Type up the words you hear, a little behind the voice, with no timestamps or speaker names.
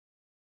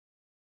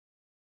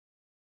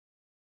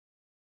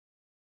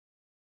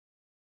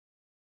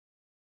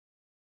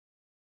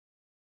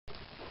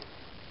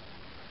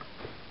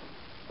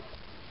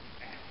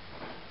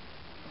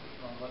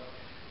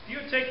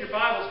take your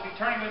Bibles, be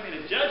turning with me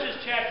to Judges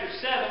chapter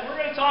 7. We're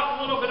going to talk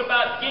a little bit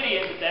about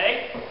Gideon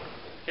today.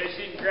 In case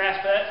you didn't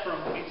grasp that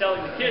from me telling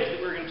the kids that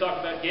we were going to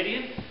talk about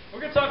Gideon. We're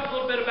going to talk a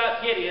little bit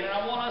about Gideon, and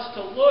I want us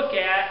to look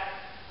at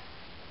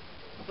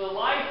the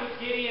life of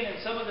Gideon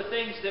and some of the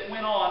things that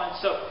went on. And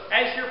so,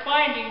 as you're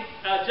finding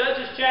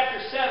Judges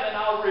chapter 7,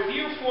 I'll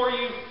review for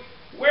you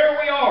where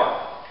we are.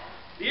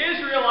 The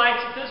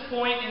Israelites at this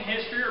point in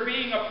history are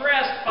being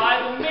oppressed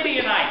by the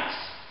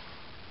Midianites.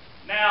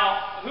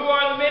 Now, who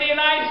are the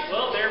Midianites?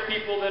 Well, they're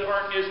people that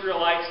aren't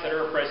Israelites that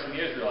are oppressing the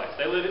Israelites.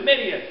 They live in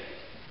Midian.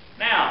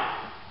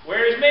 Now,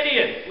 where is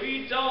Midian?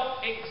 We don't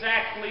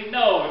exactly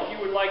know. If you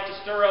would like to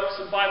stir up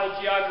some Bible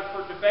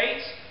geographer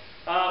debates,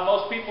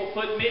 most people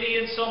put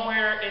Midian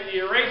somewhere in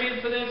the Arabian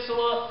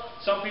Peninsula.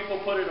 Some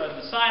people put it on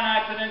the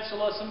Sinai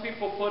Peninsula. Some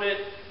people put it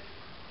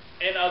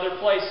in other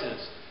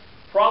places.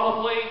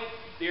 Probably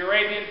the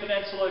Arabian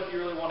Peninsula if you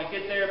really want to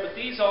get there. But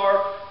these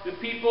are the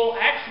people,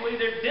 actually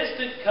they're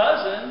distant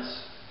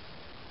cousins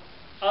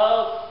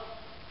of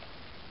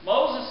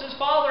Moses'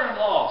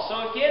 father-in-law.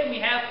 So again, we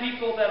have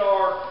people that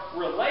are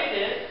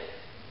related,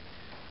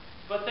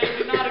 but they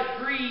do not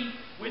agree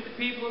with the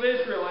people of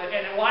Israel.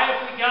 And why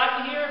have we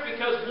gotten here?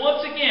 Because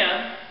once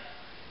again,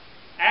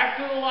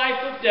 after the life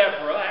of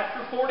Deborah,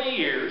 after 40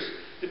 years,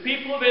 the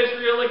people of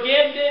Israel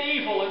again did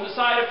evil in the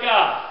sight of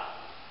God.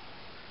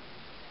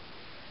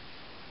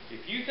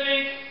 If you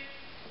think,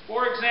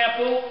 for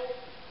example,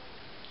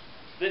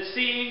 that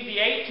seeing the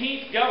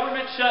 18th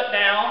government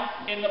shutdown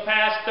in the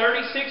past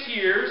 36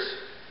 years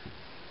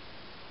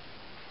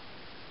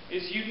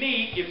is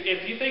unique,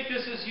 if you think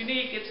this is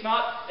unique, it's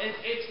not.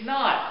 It's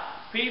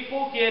not.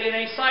 People get in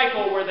a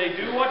cycle where they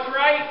do what's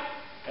right,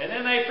 and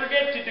then they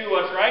forget to do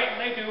what's right, and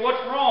they do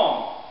what's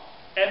wrong.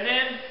 And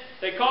then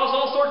they cause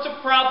all sorts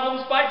of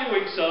problems by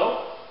doing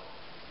so.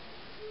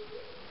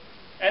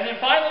 And then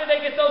finally they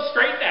get those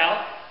straightened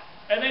out,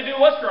 and they do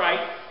what's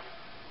right.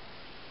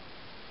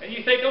 And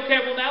you think, okay,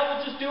 well now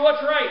we'll just do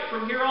what's right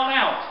from here on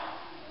out.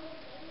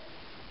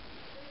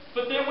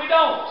 But then we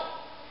don't.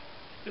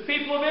 The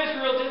people of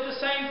Israel did the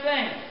same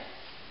thing.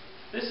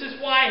 This is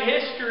why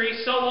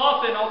history so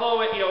often, although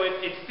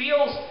it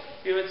feels,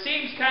 it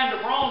seems kind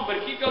of wrong, but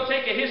if you go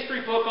take a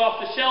history book off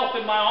the shelf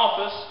in my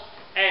office,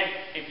 and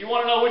if you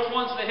want to know which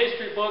one's the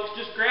history books,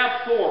 just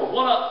grab four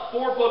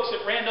books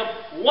at random.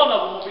 One of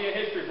them will be a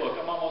history book,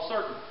 I'm almost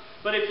certain.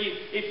 But if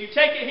you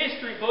take a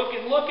history book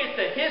and look at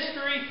the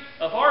history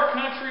of our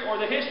country or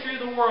the history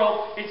of the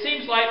world, it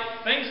seems like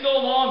things go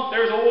along,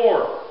 there's a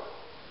war.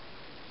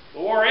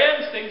 The war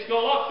ends, things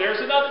go along, there's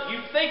another.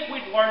 You'd think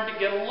we'd learn to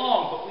get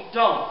along, but we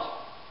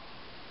don't.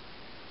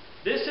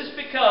 This is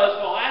because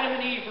while Adam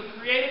and Eve were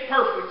created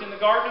perfect in the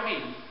Garden of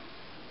Eden,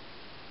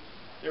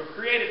 they were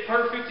created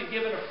perfect and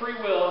given a free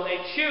will, and they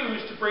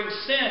choose to bring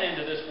sin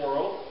into this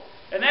world.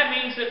 And that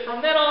means that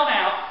from then on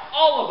out,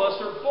 all of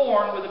us are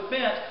born with a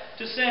bent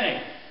to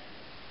sinning.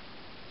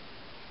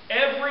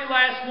 Every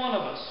last one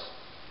of us.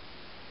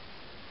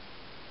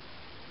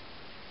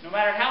 No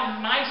matter how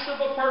nice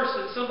of a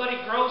person somebody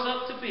grows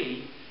up to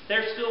be,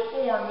 they're still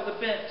born with a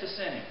bent to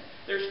sinning.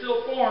 They're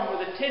still born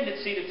with a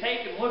tendency to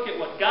take and look at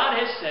what God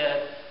has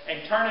said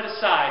and turn it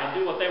aside and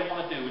do what they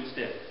want to do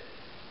instead.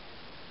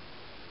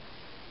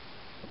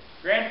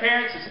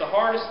 Grandparents, it's the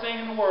hardest thing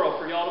in the world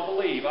for y'all to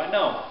believe, I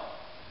know.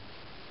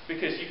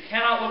 Because you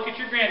cannot look at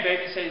your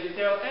grandbaby and say that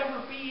there'll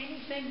ever be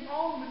anything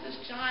wrong with this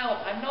child.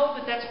 I know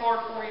that that's hard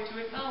for you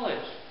to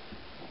acknowledge.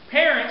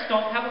 Parents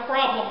don't have a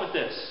problem with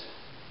this.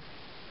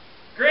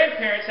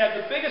 Grandparents have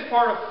the biggest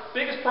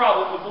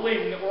problem with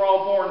believing that we're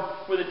all born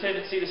with a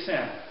tendency to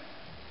sin.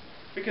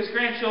 Because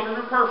grandchildren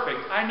are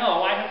perfect. I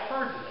know, I have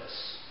heard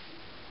this.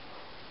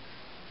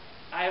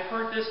 I have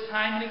heard this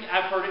time and again.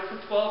 I've heard it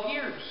for 12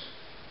 years.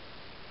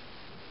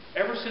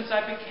 Ever since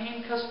I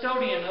became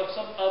custodian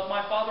of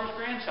my father's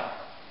grandchild.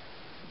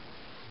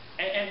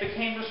 And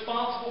became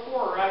responsible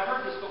for her. I've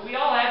heard this, but we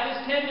all have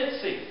this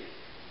tendency.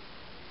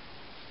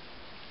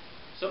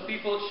 Some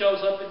people it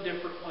shows up in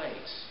different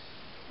ways.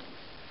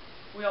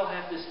 We all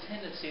have this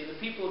tendency. The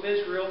people of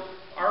Israel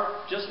are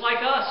just like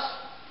us.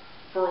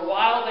 For a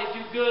while they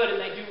do good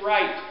and they do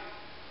right.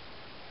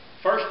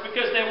 First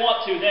because they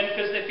want to, then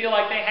because they feel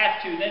like they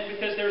have to, then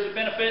because there's a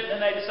benefit, and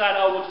then they decide,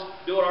 oh, we'll just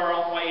do it our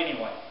own way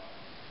anyway.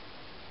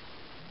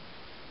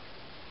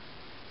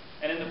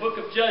 And in the book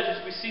of Judges,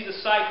 we see the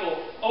cycle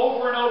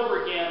over and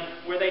over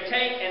again where they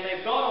take and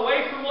they've gone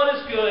away from what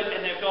is good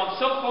and they've gone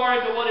so far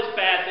into what is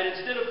bad that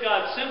instead of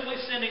God simply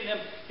sending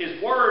them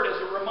His Word as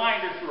a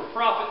reminder through a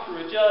prophet,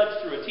 through a judge,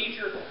 through a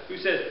teacher who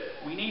says,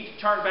 we need to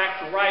turn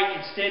back to right,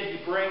 instead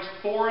He brings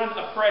foreign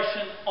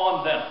oppression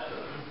on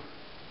them.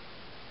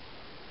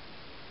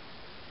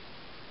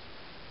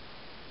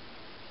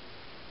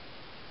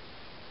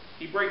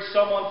 He brings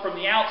someone from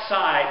the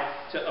outside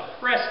to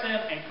oppress them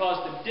and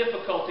cause them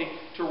difficulty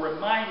to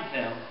remind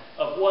them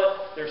of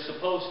what they're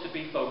supposed to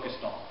be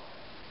focused on.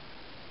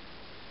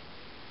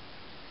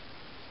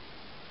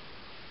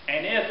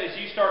 And if, as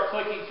you start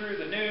clicking through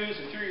the news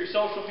and through your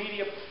social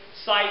media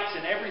sites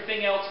and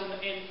everything else that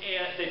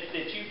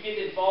you get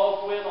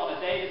involved with on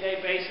a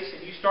day-to-day basis,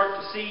 and you start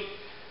to see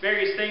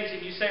various things,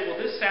 and you say, well,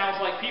 this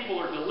sounds like people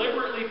are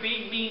deliberately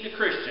being mean to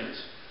Christians.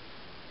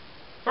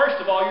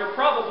 First of all, you're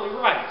probably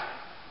right.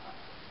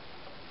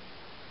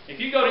 If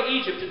you go to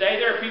Egypt today,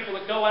 there are people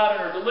that go out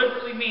and are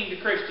deliberately mean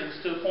to Christians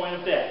to the point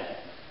of death.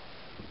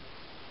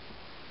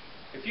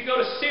 If you go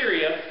to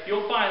Syria,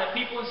 you'll find that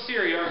people in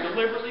Syria are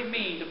deliberately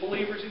mean to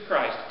believers in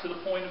Christ to the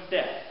point of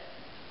death.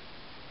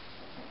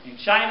 In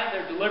China,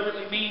 they're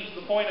deliberately mean to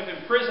the point of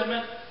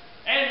imprisonment.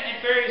 And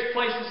in various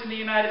places in the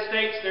United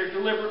States, they're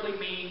deliberately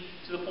mean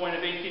to the point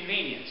of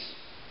inconvenience.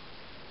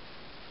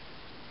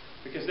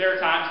 Because there are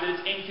times that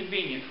it's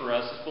inconvenient for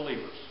us as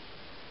believers.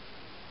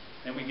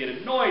 And we get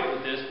annoyed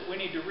with this, but we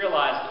need to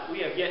realize that we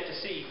have yet to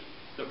see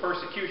the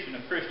persecution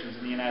of Christians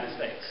in the United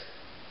States.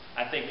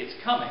 I think it's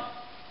coming.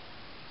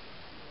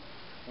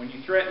 When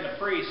you threaten a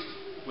priest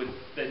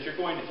that you're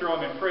going to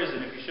throw him in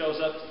prison if he shows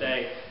up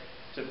today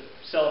to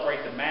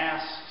celebrate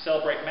Mass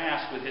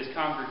with his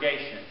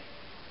congregation,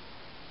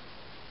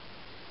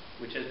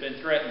 which has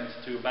been threatened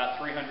to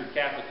about 300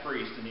 Catholic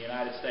priests in the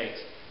United States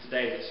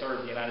today that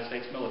serve the United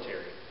States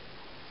military,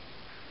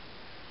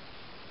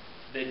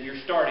 then you're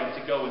starting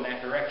to go in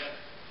that direction.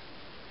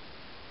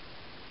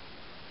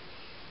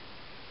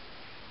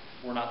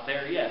 We're not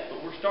there yet,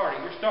 but we're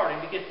starting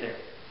to get there.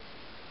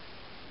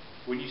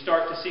 When you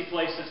start to see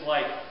places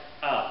like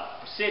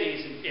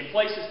cities and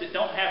places that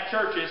don't have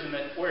churches and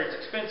where it's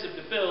expensive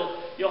to build,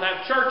 you'll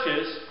have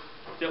churches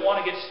that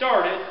want to get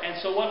started, and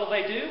so what will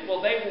they do?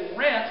 Well, they will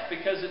rent,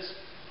 because it's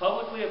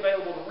publicly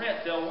available to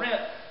rent, they'll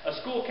rent a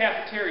school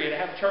cafeteria to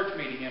have a church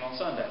meeting in on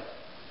Sunday.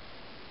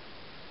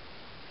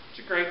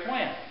 It's a great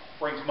plan.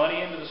 Brings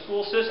money into the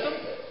school system.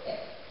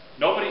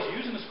 Nobody's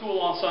using the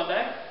school on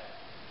Sunday.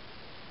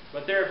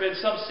 But there have been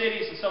some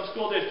cities and some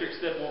school districts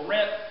that will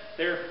rent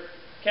their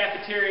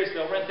cafeterias,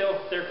 they'll rent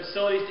their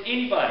facilities to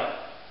anybody.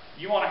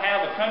 You want to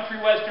have a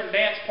country western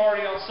dance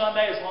party on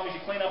Sunday, as long as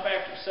you clean up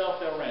after yourself,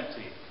 they'll rent it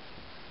to you.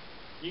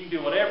 You can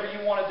do whatever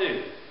you want to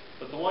do.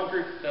 But the one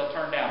group they'll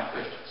turn down are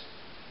Christians.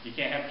 You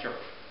can't have church.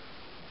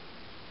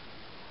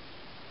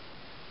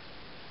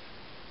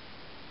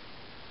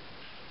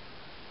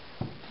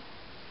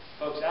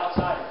 Folks,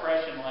 outside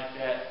oppression like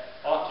that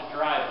ought to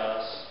drive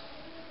us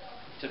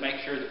to make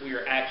sure that we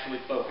are actually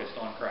focused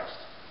on Christ.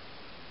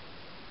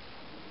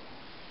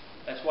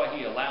 That's why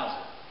He allows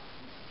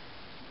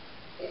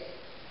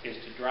it, is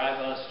to drive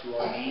us to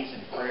our knees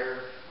in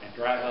prayer and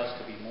drive us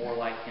to be more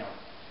like Him.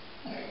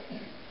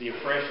 The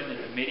oppression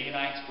that the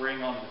Midianites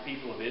bring on the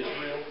people of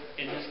Israel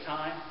in this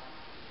time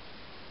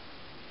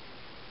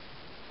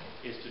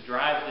is to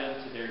drive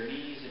them to their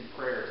knees in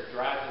prayer, to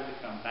drive them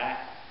to come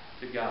back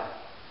to God,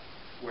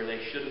 where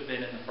they should have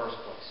been in the first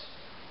place.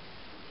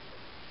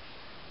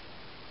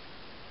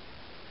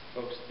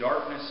 Folks,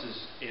 darkness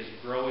is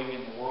growing in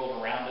the world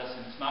around us,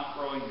 and it's not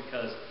growing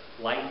because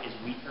light is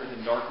weaker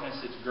than darkness.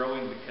 It's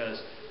growing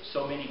because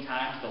so many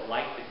times the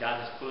light that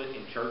God has put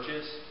in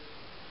churches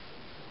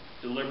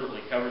deliberately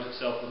covers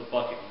itself with a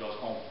bucket and goes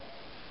home.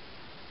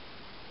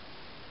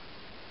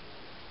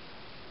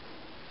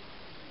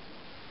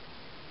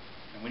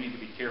 And we need to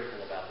be careful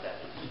about that.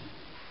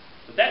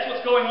 But that's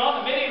what's going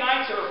on. The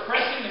Midianites are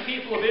oppressing the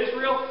people of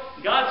Israel.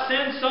 God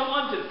sends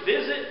someone to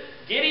visit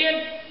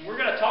Gideon. We're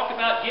going to talk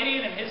about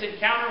Gideon and his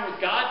encounter with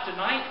God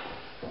tonight.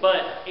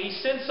 But He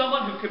sends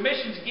someone who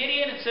commissions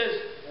Gideon and says,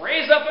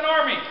 raise up an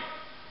army.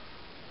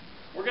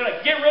 We're going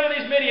to get rid of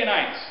these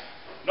Midianites.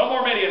 No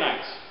more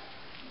Midianites.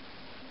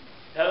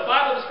 Now, the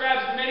Bible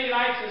describes the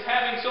Midianites as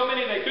having so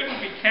many they couldn't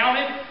be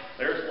counted.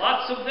 There's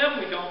lots of them.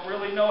 We don't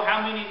really know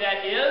how many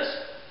that is.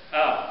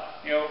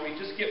 We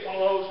just get one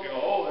of those,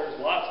 oh, there's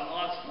lots and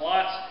lots and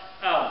lots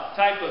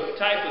type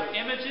of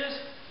images.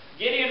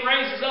 Gideon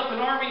raises up an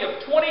army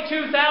of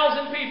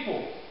 22,000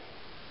 people.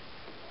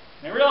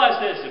 Now realize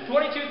this, if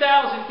 22,000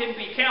 can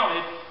be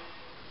counted,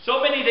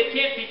 so many that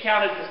can't be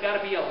counted, there's got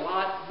to be a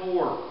lot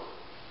more.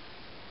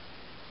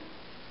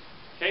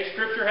 Okay,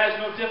 Scripture has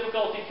no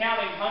difficulty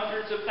counting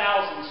hundreds of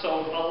thousands,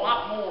 so a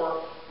lot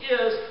more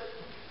is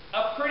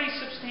a pretty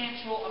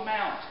substantial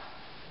amount.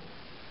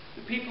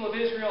 The people of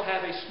Israel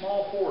have a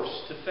small force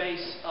to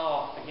face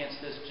off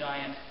against this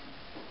giant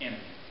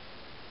enemy.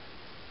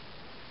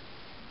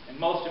 And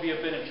most of you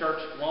have been in church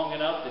long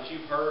enough that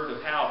you've heard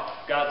of how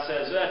God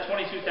says,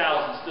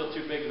 22,000 is still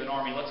too big of an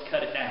army, let's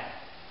cut it down.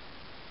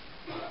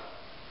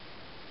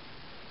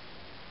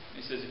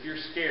 He says, if you're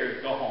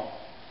scared, go home.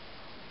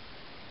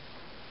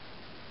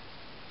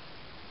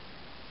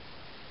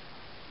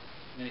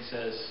 And then He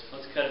says,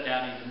 let's cut it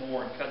down even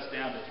more, and cuts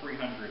down to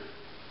 300.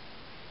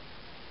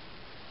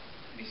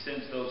 And He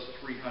sends those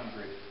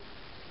 300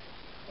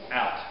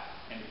 out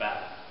into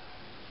battle.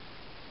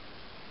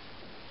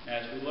 Now,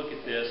 as we look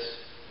at this,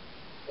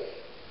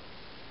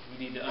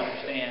 we need to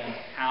understand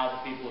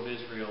how the people of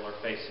Israel are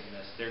facing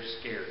this. They're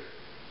scared.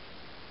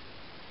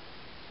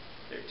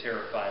 They're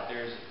terrified.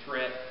 There is a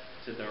threat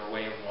to their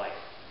way of life.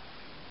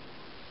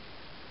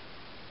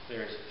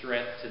 There is a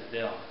threat to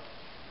them,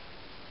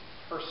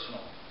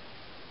 personally.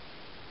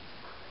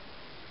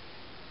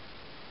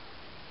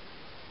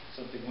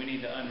 something we need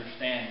to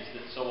understand is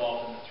that so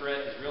often the threat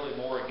is really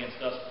more against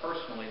us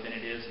personally than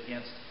it is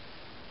against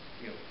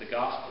the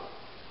gospel.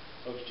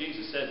 Folks,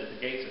 Jesus said that the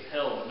gates of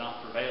hell would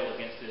not prevail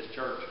against His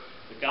church.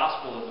 The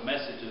gospel and the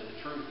message of the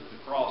truth of the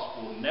cross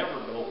will never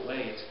go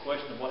away. It's a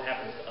question of what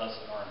happens to us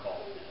and our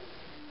involvement in it.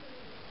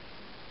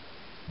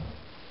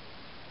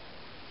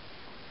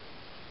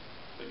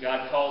 But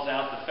God calls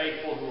out the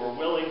faithful who are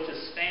willing to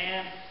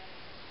stand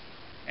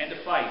and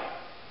to fight.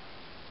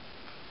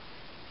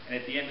 And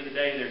at the end of the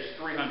day, there's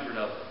 300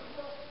 of them.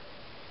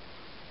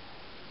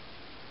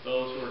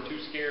 Those who are too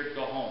scared to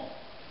go home.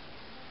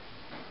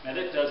 Now,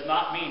 that does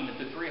not mean that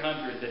the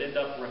 300 that end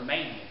up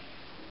remaining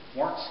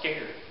weren't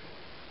scared.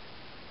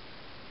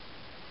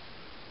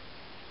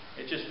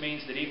 It just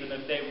means that even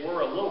if they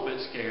were a little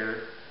bit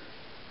scared,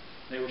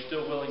 they were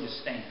still willing to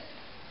stand.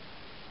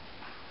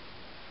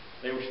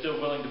 They were still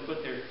willing to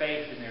put their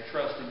faith and their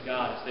trust in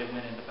God as they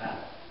went into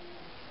battle.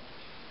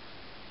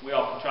 We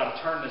often try to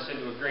turn this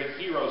into a great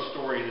hero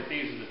story, that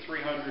these are the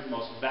 300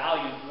 most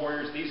valiant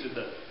warriors. These are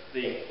the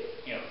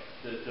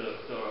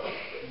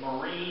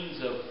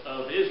Marines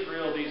of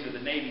Israel. These are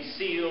the Navy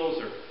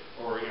SEALs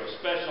or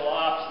Special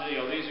Ops.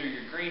 These are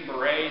your Green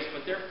Berets,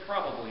 but they're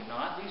probably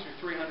not. These are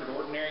 300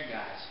 ordinary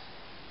guys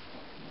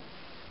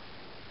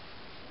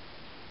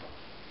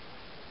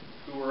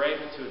who were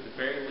able to, at the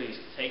very least,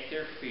 take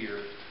their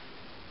fear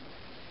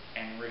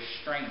and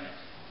restrain it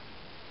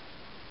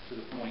to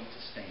the point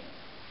to stand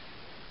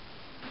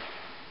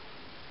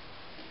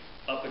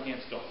up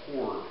against a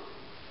horde,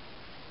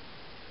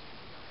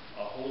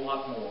 a whole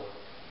lot more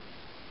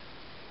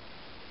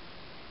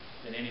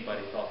than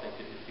anybody thought they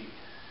could defeat.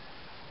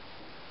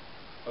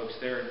 Folks,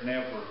 there are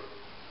never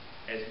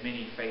as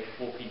many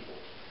faithful people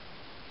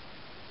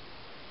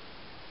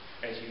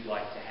as you'd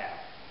like to have.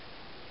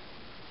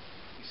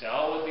 You say,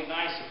 oh, it would be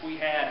nice if we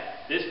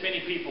had this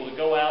many people to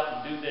go out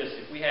and do this.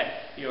 If we had,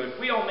 if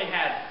we only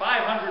had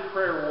 500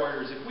 prayer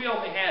warriors, if we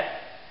only had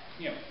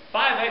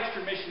 5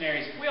 extra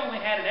missionaries, if we only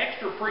had an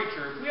extra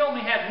preacher, if we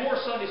only had more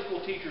Sunday school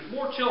teachers,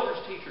 more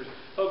children's teachers.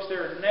 Folks,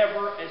 there are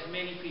never as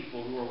many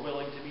people who are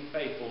willing to be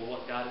faithful to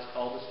what God has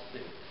called us to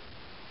do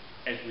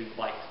as we'd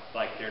like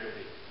there to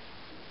be.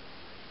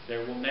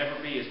 There will never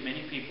be as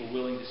many people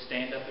willing to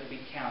stand up and be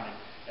counted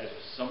as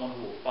someone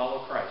who will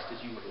follow Christ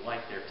as you would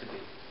like there to be.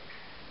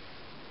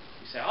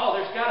 You say, oh,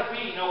 there's got to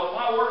be, at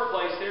my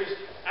workplace, there's,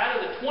 out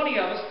of the 20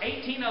 of us,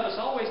 18 of us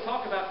always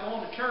talk about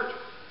going to church.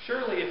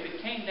 Surely if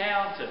it came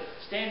down to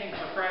standing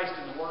for Christ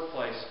in the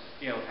workplace,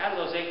 out of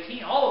those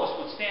 18, all of us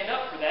would stand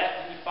up for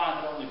that, and you'd find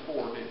that only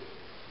 4 do.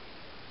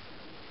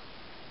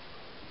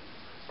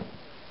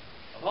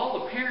 Of all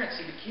the parents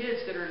and the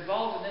kids that are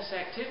involved in this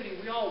activity,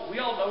 we all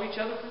know each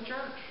other from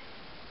church.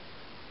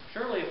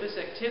 Surely if this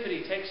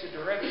activity takes a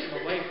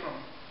direction away from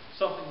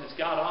something that's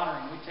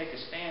God-honoring, we take a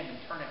stand and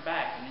turn it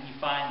back, and then you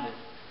find that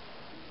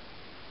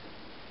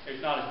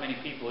there's not as many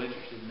people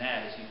interested in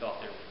that as you thought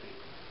there would be.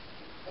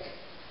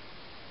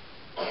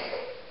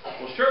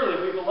 Well,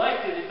 surely we've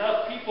elected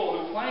enough people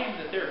who claim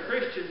that they're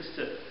Christians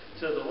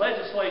to the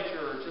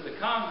legislature or to the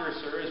Congress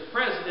or as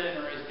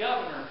president or as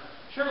governor.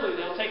 Surely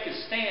they'll take a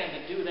stand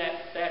and do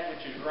that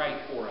which is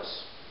right for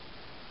us.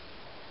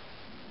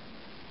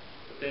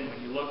 But then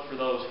when you look for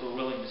those who are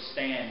willing to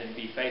stand and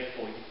be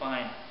faithful, you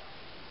find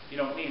you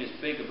don't need as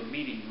big of a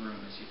meeting room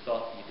as you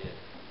thought you did.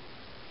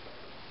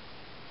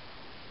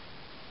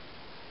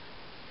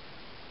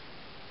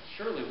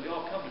 Surely we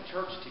all come to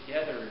church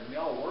together and we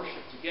all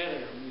worship together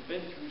and we've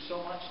been through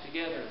so much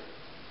together.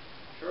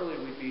 Surely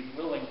we'd be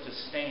willing to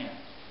stand.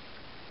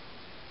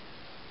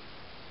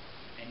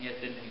 And yet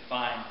then we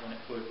find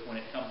when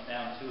it comes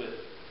down to it,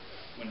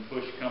 when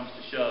push comes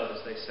to shove,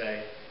 as they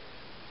say,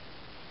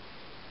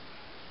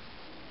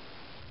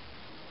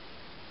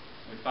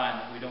 we find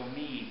that we don't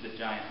need the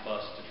giant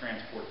bus to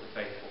transport the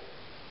faithful.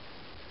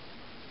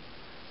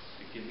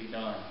 It can be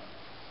done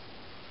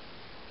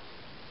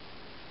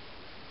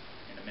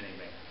in a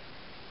minivan.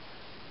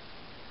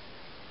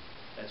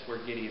 That's where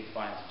Gideon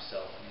finds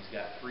himself, and he's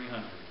got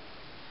 300.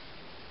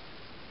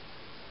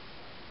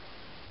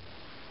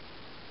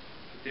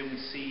 But then we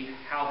see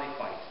how they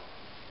fight.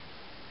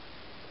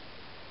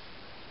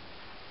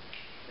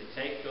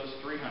 They take those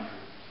 300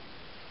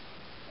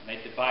 and they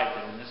divide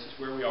them, and this is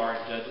where we are in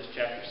Judges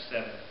chapter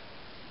 7,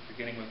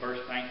 beginning with verse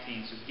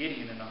 19. So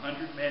Gideon and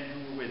 100 men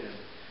who were with him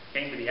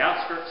came to the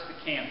outskirts of the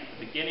camp at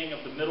the beginning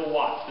of the middle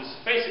watch. This is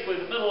basically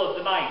the middle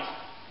of the night.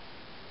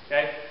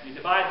 Okay? You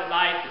divide the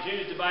night, the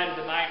Jews divided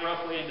the night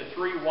roughly into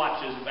 3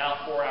 watches,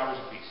 about 4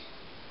 hours apiece.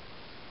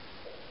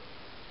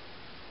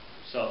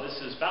 So this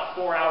is about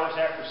 4 hours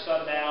after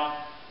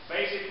sundown.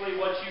 Basically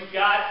what you've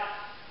got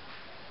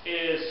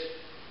is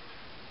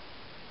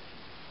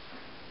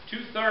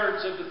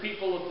 2/3 of the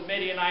people of the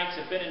Midianites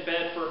have been in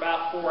bed for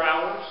about 4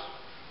 hours.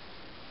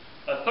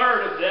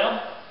 1/3 of them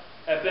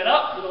have been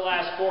up for the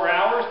last 4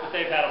 hours, but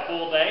they've had a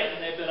full day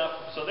and they've been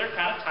up, so they're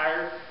kind of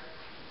tired,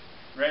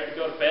 ready to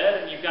go to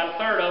bed, and you've got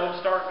 1/3 of them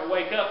starting to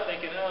wake up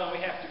thinking, oh, we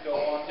have to go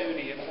on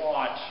duty and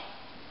watch.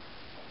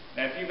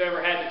 Now, if you've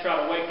ever had to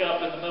try to wake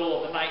up in the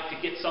middle of the night to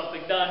get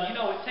something done, you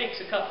know it takes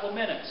a couple of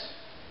minutes.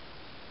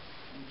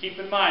 And keep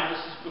in mind,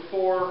 this is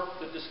before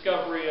the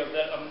discovery of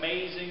that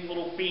amazing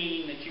little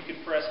bean that you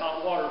can press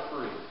hot water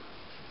through.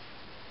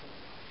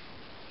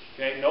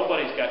 Okay,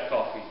 nobody's got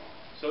coffee,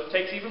 so it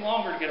takes even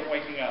longer to get them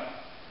waking up.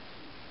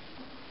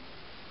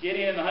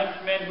 Gideon and the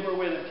 100 men who were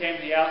with him came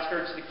to the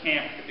outskirts of the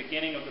camp at the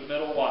beginning of the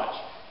middle watch,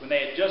 when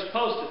they had just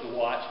posted the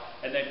watch,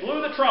 and they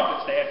blew the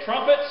trumpets. They had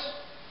trumpets,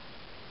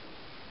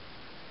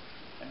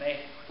 and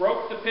they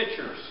broke the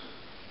pitchers.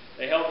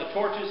 They held the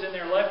torches in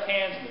their left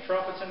hands and the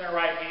trumpets in their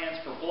right hands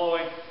for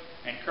blowing,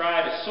 and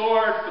cried, "A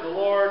sword for the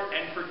Lord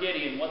and for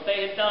Gideon." What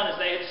they had done is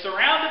they had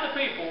surrounded the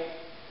people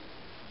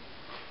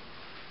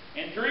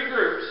in 3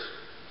 groups.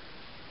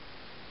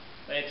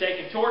 They had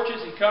taken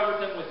torches and covered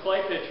them with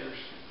clay pitchers.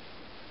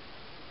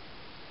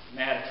 And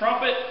they had a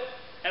trumpet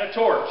and a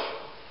torch.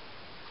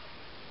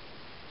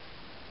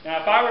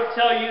 Now, if I were to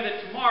tell you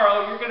that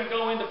tomorrow you're going to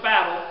go into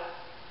battle,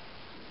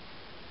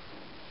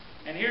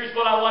 and here's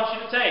what I want you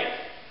to take: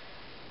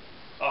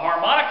 a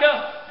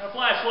harmonica and a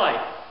flashlight.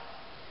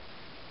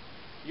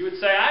 You would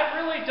say, "I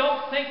really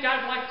don't think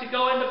I'd like to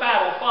go into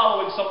battle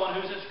following someone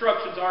whose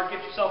instructions are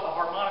get yourself a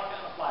harmonica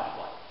and a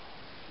flashlight."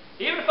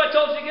 Even if I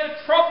told you to get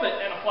a trumpet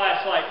and a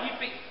flashlight, you'd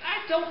be,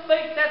 "I don't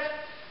think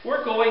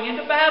we're going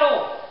into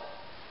battle."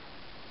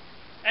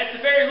 At the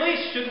very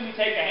least, shouldn't we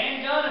take a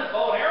handgun and a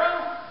bow and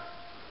arrow?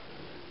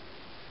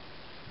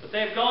 But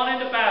they've gone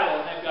into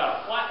battle, and they've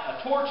got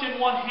a torch in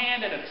one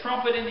hand and a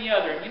trumpet in the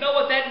other. And you know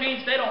what that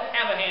means? They don't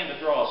have a hand to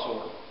draw a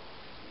sword.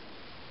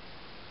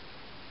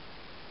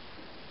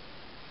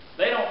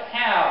 They don't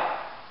have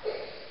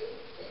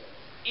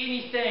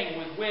anything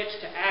with which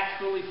to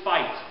actually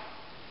fight.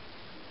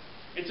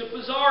 It's a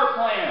bizarre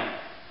plan.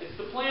 It's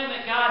the plan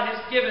that God has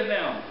given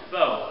them,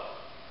 though.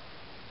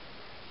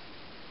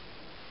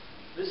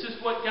 This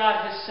is what God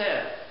has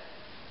said.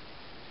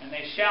 And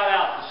they shout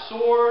out, "The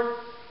sword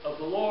of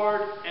the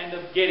Lord and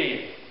of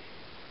Gideon."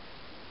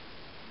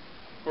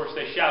 Of course,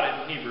 they shout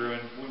it in Hebrew,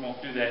 and we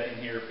won't do that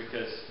in here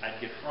because I'd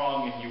get it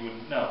wrong and you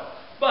wouldn't know.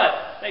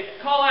 But they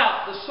call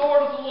out, "The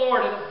sword of the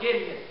Lord and of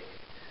Gideon."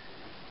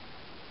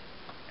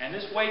 And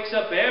this wakes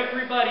up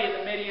everybody in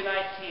the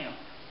Midianite camp.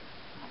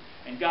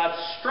 And God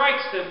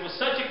strikes them with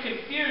such a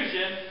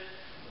confusion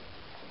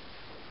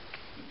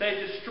that they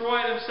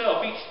destroy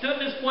themselves. Each stood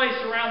in his place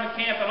around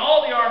the camp, and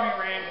all the army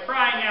ran,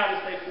 crying out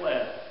as they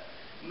fled.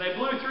 And they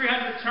blew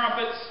 300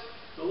 trumpets.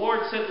 The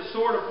Lord set the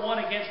sword of one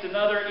against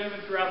another,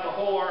 even throughout the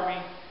whole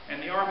army.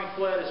 And the army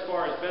fled as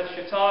far as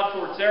Beth-Shittah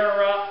toward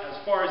Zerah, as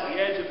far as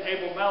the edge of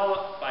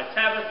Abel-Melah by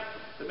Tabith.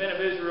 The men of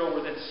Israel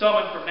were then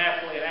summoned from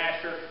Naphtali and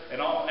Asher and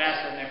all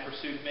Manasseh, and they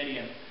pursued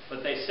Midian.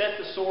 But they set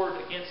the sword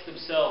against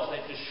themselves.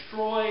 They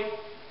destroyed,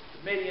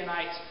 the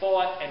Midianites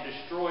fought and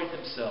destroyed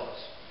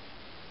themselves.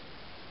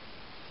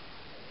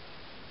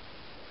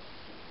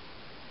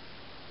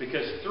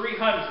 Because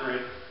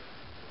 300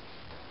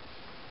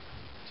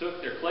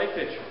 took their clay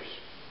pitchers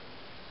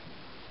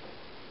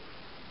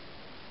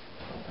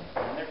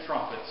and their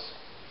trumpets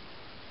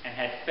and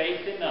had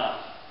faith enough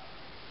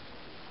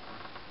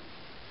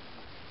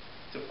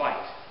to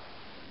fight.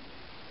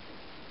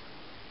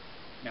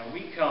 Now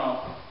we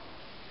come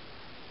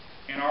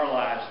in our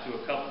lives to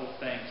a couple of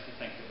things to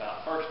think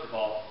about. First of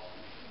all,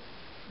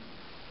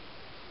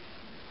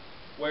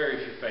 where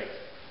is your faith?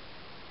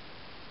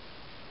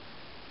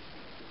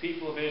 The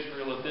people of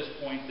Israel at this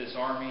point, this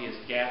army is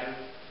gathered.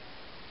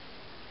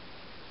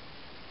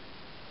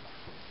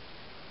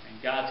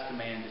 And God's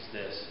command is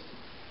this: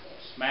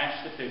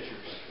 smash the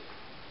pitchers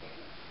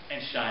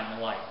and shine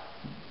the light.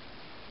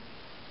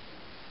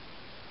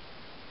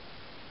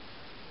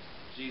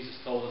 Jesus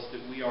told us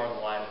that we are the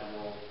light of the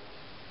world.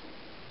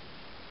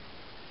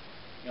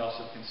 He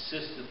also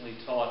consistently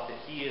taught that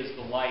He is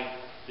the light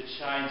that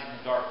shines in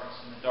the darkness,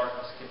 and the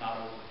darkness cannot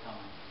overcome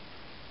it.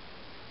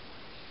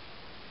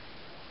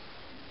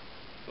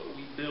 But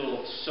we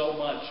build so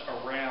much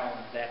around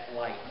that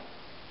light.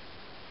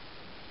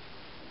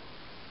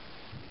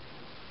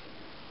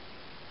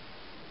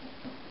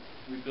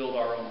 We build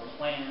our own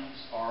plans,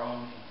 our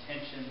own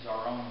intentions,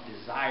 our own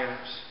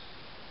desires.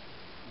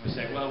 And we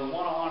say, well, we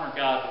want to honor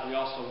God, but we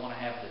also want to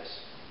have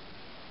this.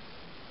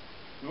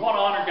 We want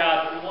to honor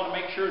God, but we want to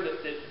make sure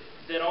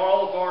that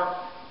all of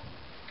our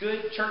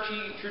good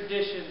churchy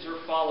traditions are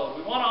followed.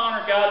 We want to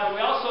honor God, but we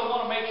also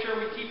want to make sure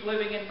we keep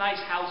living in nice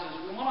houses.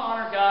 We want to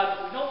honor God,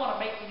 but we don't want to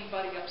make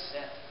anybody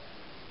upset.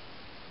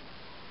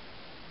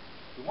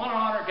 We want to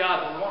honor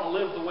God, but we want to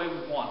live the way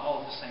we want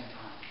all at the same time.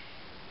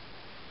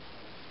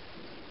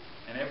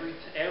 And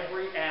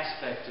every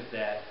aspect of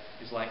that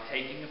is like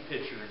taking a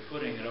picture and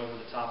putting it over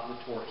the top of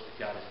the torch that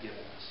God has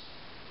given us.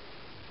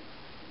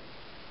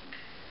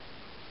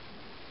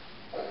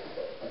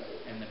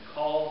 And the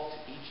call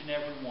to each and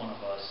every one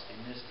of us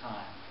in this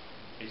time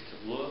is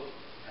to look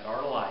at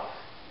our life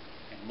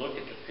and look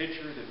at the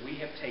picture that we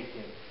have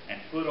taken and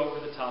put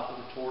over the top of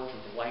the torch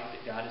of the light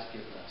that God has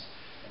given us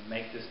and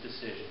make this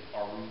decision.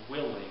 Are we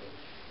willing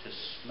to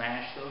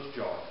smash those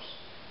jars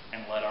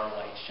and let our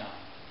light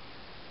shine?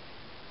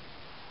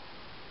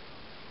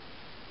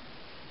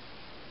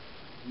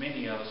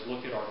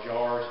 look at our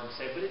jars and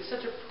say, but it's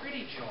such a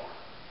pretty jar.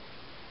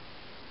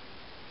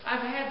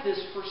 I've had this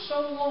for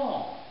so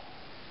long.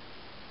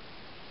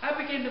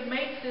 I began to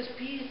make this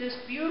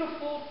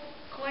beautiful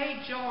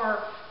clay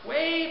jar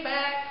way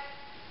back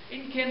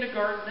in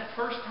kindergarten. That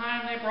first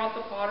time they brought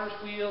the potter's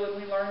wheel and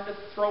we learned to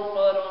throw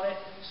mud on it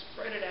and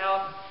spread it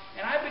out.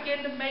 And I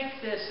began to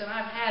make this, and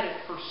I've had it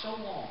for so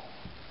long.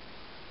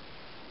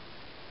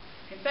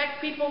 In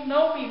fact, people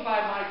know me by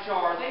my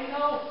jar. They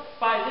know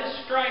by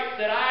this stripe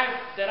that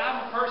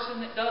I'm a person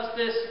that does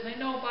this, and they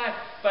know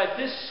by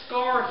this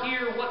scar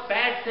here what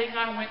bad thing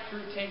I went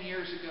through 10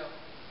 years ago.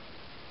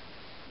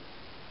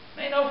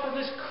 They know from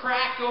this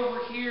crack over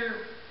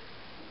here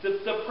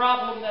the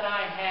problem that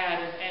I had,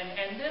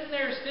 and then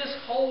there's this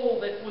hole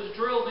that was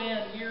drilled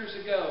in years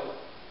ago.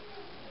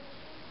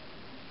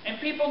 And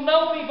people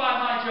know me by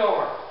my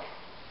jar.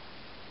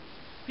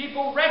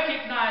 People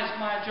recognize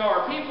my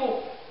jar.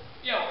 People,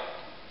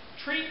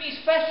 treat me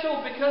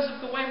special because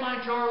of the way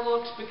my jar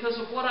looks, because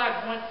of what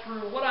I've went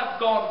through, what I've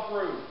gone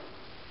through.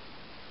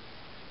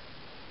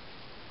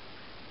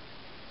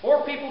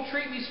 Or people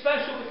treat me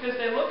special because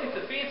they look at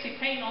the fancy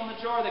paint on the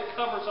jar that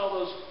covers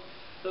all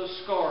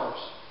those scars.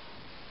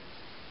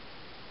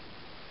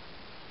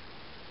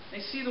 They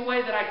see the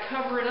way that I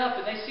cover it up,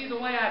 and they see the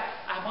way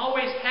I'm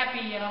always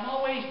happy, and I'm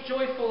always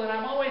joyful, and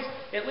I'm always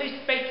at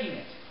least faking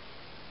it.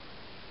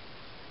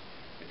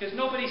 Because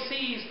nobody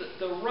sees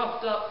the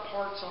roughed up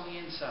parts on the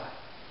inside.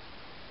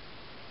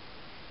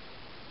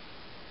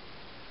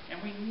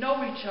 And we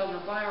know each other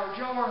by our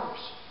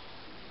jars.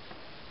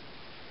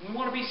 We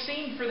want to be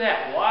seen for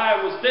that. Well, I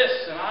was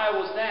this and I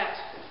was that.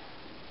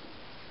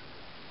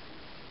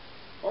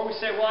 Or we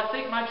say, well, I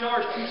think my jar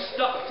is too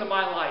stuck to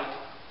my light.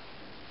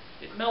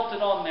 It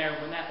melted on there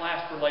when that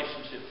last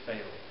relationship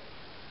failed.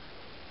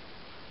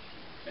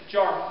 My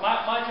jar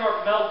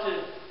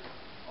melted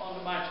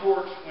onto my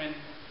torch when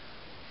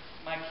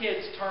my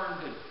kids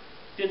turned and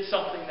did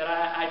something that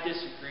I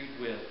disagreed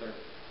with. Or,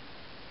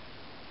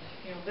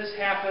 this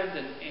happened,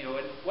 and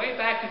way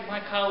back in my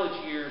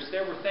college years,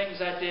 there were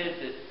things I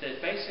did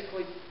that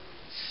basically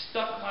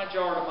stuck my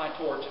jar to my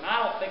torch, and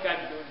I don't think I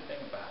can do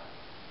anything about it.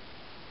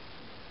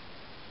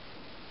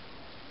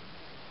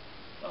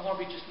 I want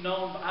to be just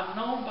known. I'm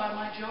known by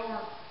my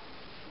jar.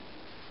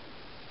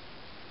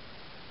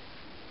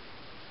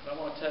 But I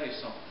want to tell you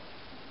something.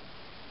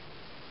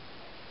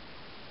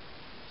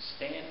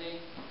 Standing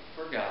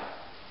for God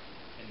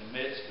in the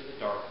midst of the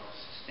darkness,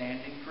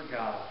 standing for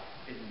God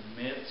in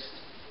the midst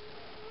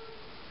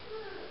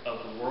of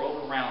the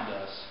world around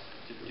us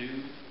to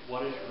do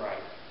what is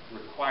right,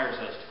 requires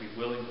us to be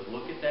willing to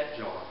look at that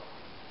jar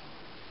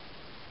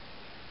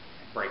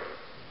and break it.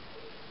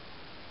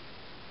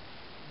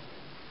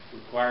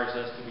 Requires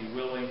us to be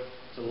willing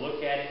to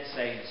look at it and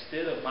say,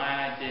 instead of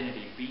my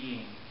identity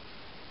being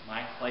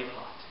my clay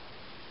pot,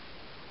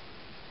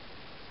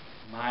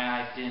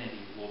 my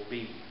identity will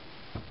be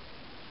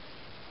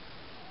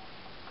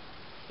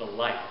the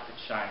light that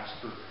shines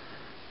through.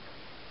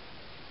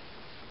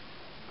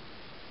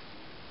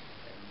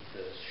 And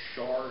the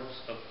shards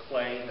of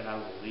clay that I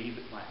will leave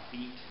at my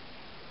feet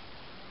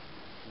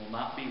will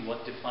not be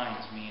what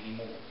defines me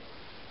anymore.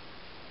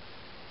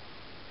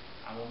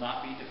 I will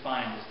not be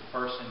defined as the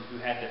person who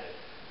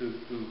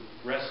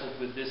wrestled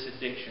with this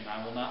addiction.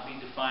 I will not be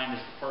defined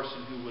as the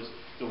person who was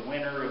the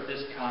winner of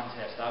this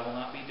contest. I will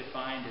not be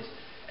defined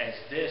as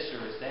this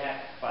or as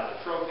that by the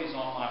trophies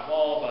on my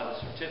wall, by the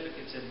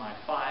certificates in my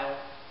file,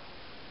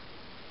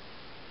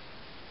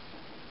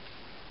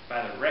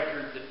 by the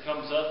record that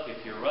comes up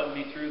if you run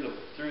me through the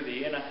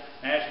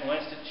National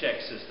Instant Check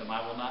System.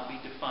 I will not be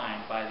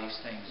defined by these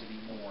things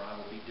anymore. I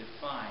will be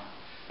defined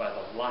by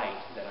the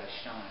light that I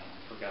shine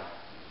for God.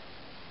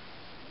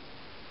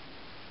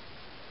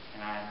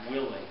 And I am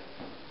willing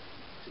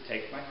to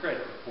take my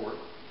credit report,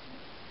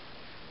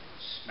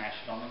 smash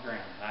it on the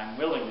ground. I am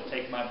willing to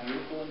take my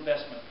beautiful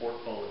investment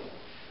portfolio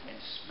and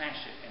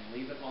smash it and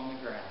leave it on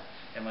the ground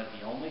and let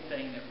the only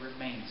thing that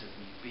remains of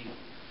me be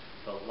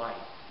the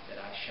light that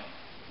I shine.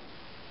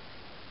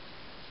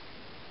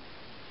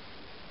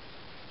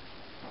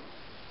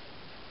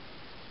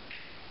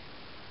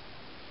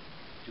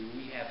 Do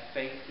we have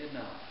faith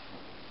enough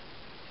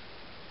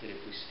that if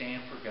we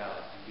stand for God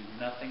and do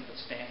nothing but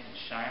stand and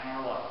shine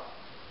our light,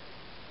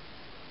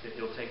 that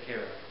He'll take care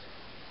of it?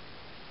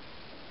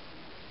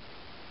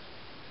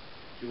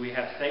 Do we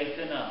have faith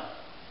enough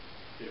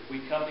that if we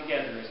come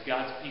together as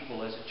God's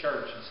people, as a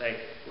church, and say,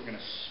 we're going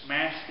to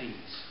smash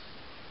these?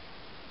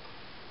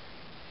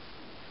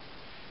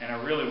 And I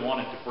really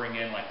wanted to bring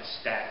in like a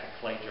stack of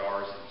clay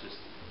jars and just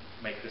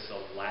make this a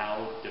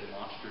loud,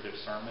 demonstrative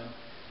sermon,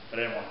 but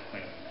I didn't want to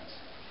clean up the mess.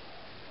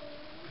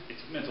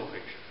 It's a mental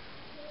picture.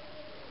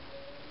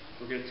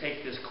 We're going to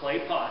take this clay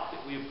pot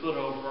that we have put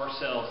over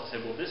ourselves and say,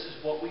 well, this is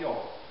what we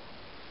are.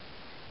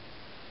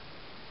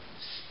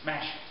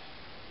 Smash it.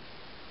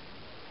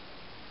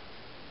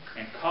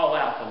 And call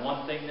out the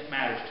one thing that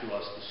matters to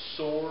us, the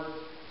sword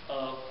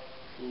of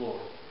the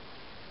Lord.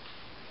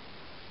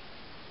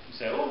 You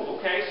say, oh,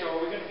 okay, so are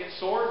we going to get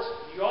swords?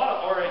 You ought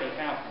to already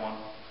have one.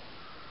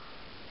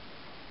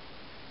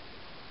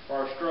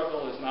 For our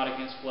struggle is not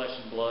against flesh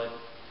and blood.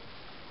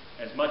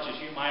 As much as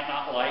you might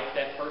not like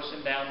that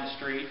person down the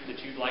street that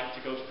you'd like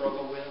to go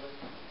struggle with,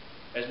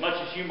 as much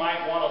as you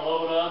might want to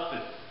load up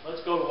and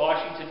let's go to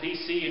Washington,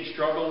 D.C. and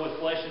struggle with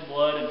flesh and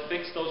blood and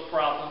fix those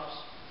problems,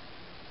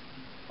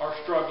 our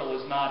struggle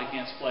is not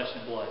against flesh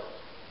and blood,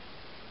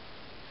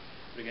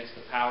 but against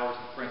the powers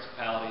and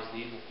principalities,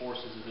 the evil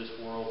forces of this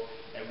world.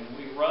 And when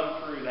we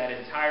run through that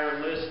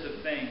entire list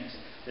of things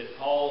that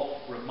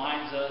Paul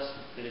reminds us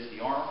that is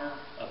the armor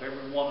of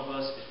every one of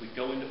us as we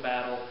go into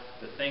battle,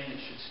 the thing that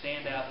should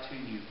stand out to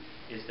you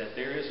is that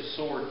there is a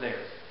sword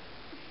there.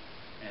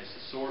 And it's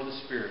the sword of the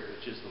Spirit,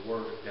 which is the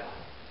Word of God.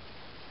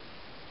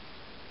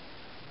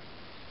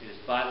 It is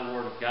by the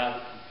Word of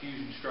God that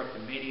confusion struck the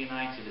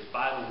Midianites. It is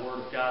by the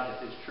Word of God that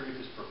this truth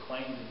is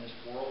proclaimed in this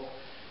world.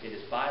 It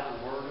is by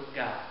the Word of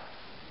God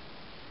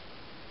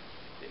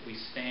that we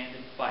stand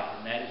and fight.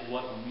 And that is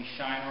what, when we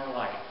shine our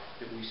light,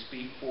 that we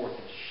speak forth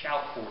and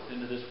shout forth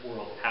into this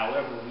world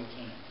however we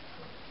can.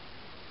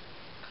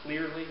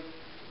 Clearly,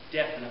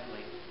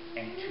 definitely,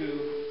 and to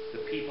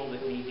the people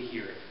that need to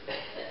hear it.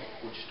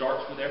 Which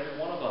starts with every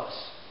one of us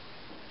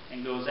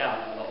and goes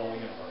out into the whole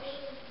universe.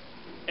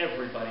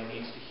 Everybody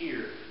needs to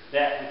hear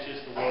that which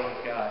is the Word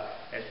of God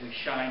as we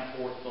shine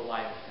forth the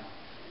light of Him.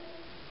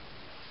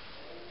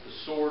 The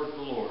sword of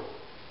the Lord.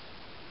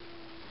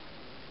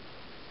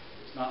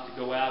 It's not to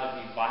go out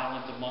and be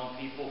violent among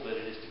people, but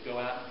it is to go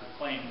out and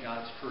proclaim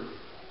God's truth.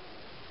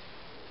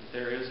 That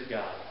there is a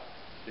God.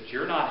 That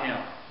you're not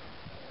Him,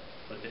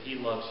 but that He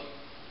loves you.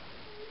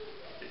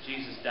 That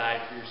Jesus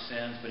died for your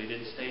sins, but He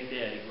didn't stay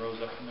dead. He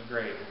rose up from the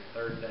grave on the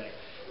third day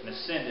and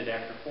ascended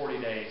after 40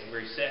 days, where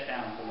He sat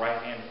down at the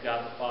right hand of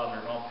God the Father,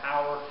 and all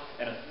power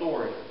and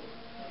authority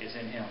is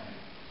in Him.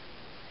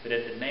 That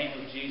at the name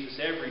of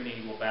Jesus every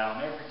knee will bow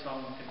and every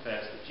tongue will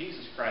confess that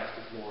Jesus Christ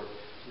is Lord,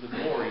 to the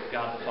glory of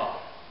God the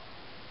Father.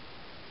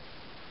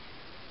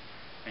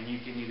 And you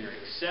can either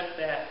accept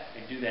that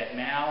and do that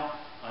now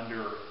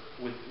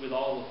with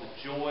all of the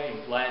joy and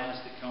gladness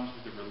that comes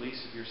with the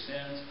release of your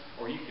sins,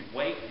 or you can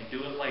wait and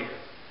do it later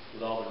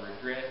with all the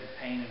regret and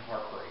pain and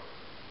heartbreak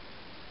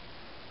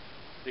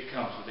that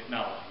comes with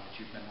acknowledging that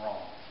you've been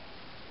wrong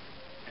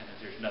and that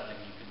there's nothing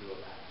you can do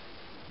about it.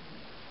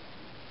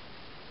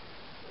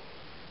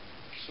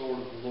 The sword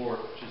of the Lord,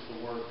 which is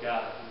the Word of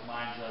God,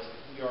 reminds us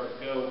that we are to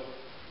go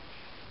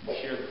and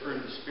share the fruit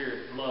of the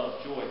Spirit: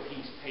 love, joy,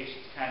 peace,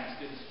 patience, kindness,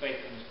 goodness,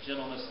 faithfulness,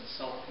 gentleness, and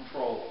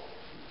self-control.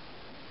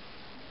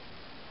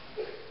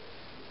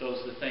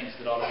 Those are the things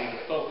that ought to be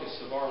the focus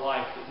of our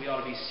life, that we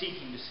ought to be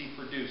seeking to see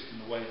produced in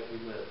the way that we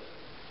live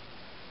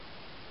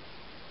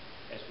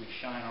as we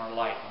shine our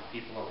light on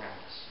people around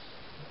us.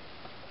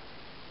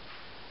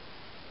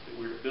 That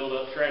we're to build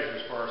up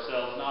treasures for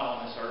ourselves, not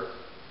on this earth.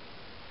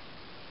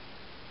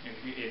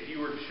 If you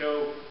were to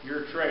show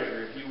your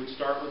treasure, if you would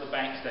start with a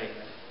bank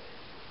statement,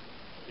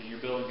 then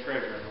you're building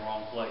treasure in the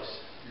wrong place.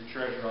 Your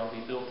treasure ought to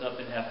be built up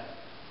in heaven,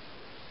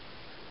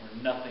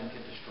 where nothing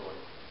can destroy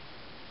it.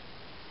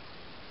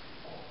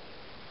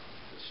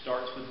 It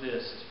starts with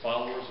this: as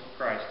followers of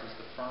Christ, as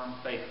the firm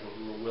faithful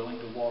who are willing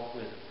to walk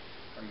with Him,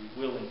 are you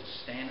willing to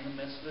stand in the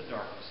midst of the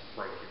darkness and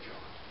break your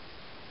jaw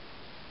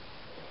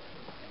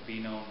and be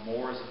known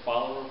more as a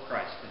follower of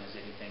Christ than as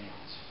anything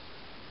else?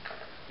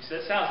 You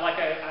said, it sounds like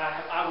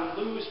I would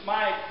lose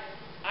my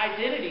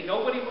identity.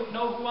 Nobody would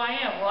know who I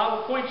am. Well, I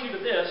will point you to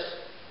this.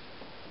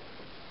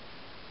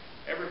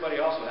 Everybody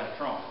also had a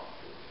trumpet.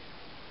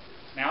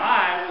 Now,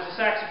 I was a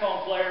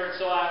saxophone player, and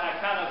so I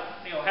kind of,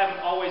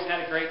 haven't always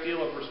had a great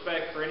deal of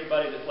respect for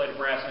anybody that played a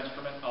brass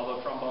instrument,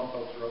 although trombone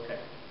folks are okay.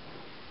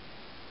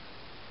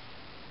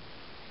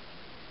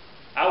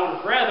 I would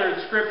have rather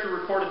the Scripture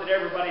recorded that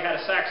everybody had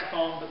a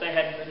saxophone, but they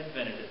hadn't been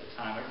invented at the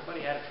time.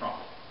 Everybody had a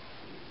trumpet.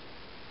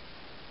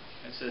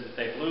 It said that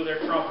they blew their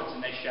trumpets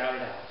and they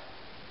shouted out.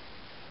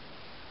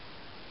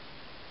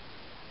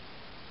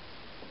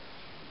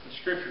 The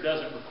Scripture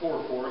doesn't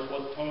record for us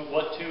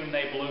what tune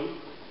they blew.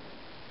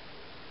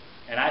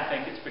 And I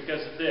think it's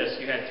because of this.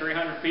 You had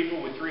 300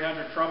 people with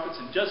 300 trumpets,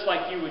 and just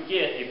like you would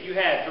get if you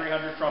had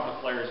 300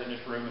 trumpet players in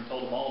this room and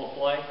told them all to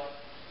play,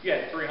 you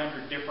had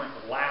 300 different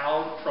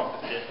loud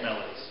trumpet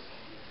melodies.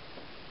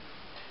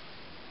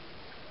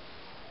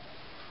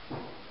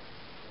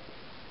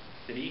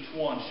 That each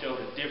one showed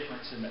a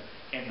difference in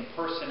the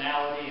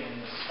personality and in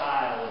the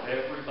style of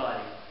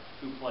everybody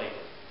who played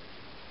it.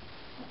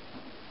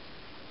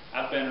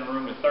 I've been in a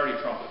room with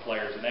 30 trumpet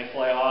players, and they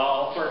play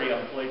all 30 of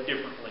them play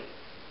differently.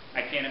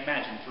 I can't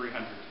imagine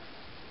 300.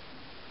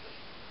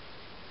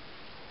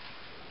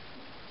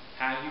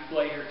 How you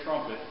play your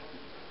trumpet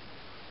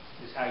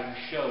is how you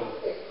show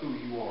who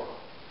you are.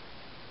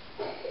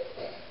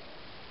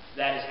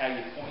 That is how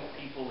you point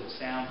people and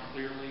sound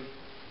clearly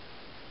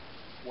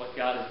what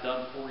God has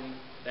done for you.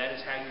 That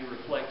is how you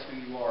reflect who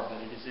you are.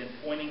 But it is in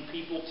pointing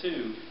people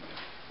to,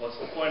 what's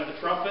the point of the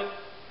trumpet?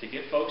 To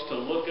get folks to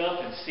look up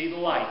and see the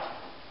light.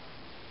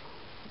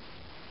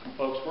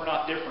 Folks, we're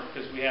not different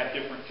because we have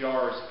different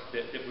jars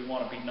that we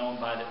want to be known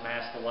by that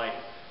mask the light.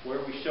 Where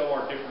we show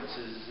our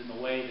differences is in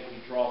the way that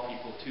we draw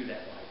people to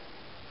that light.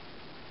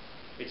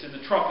 It's in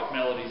the trumpet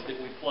melodies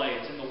that we play.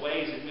 It's in the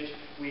ways in which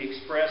we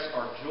express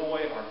our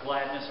joy, our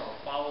gladness, our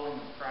following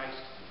of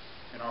Christ,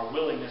 and our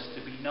willingness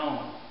to be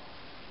known.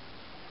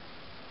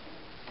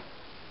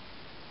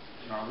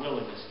 And our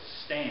willingness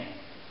to stand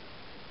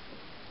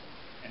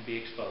and be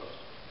exposed.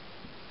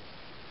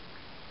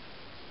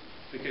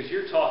 Because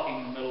you're talking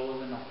in the middle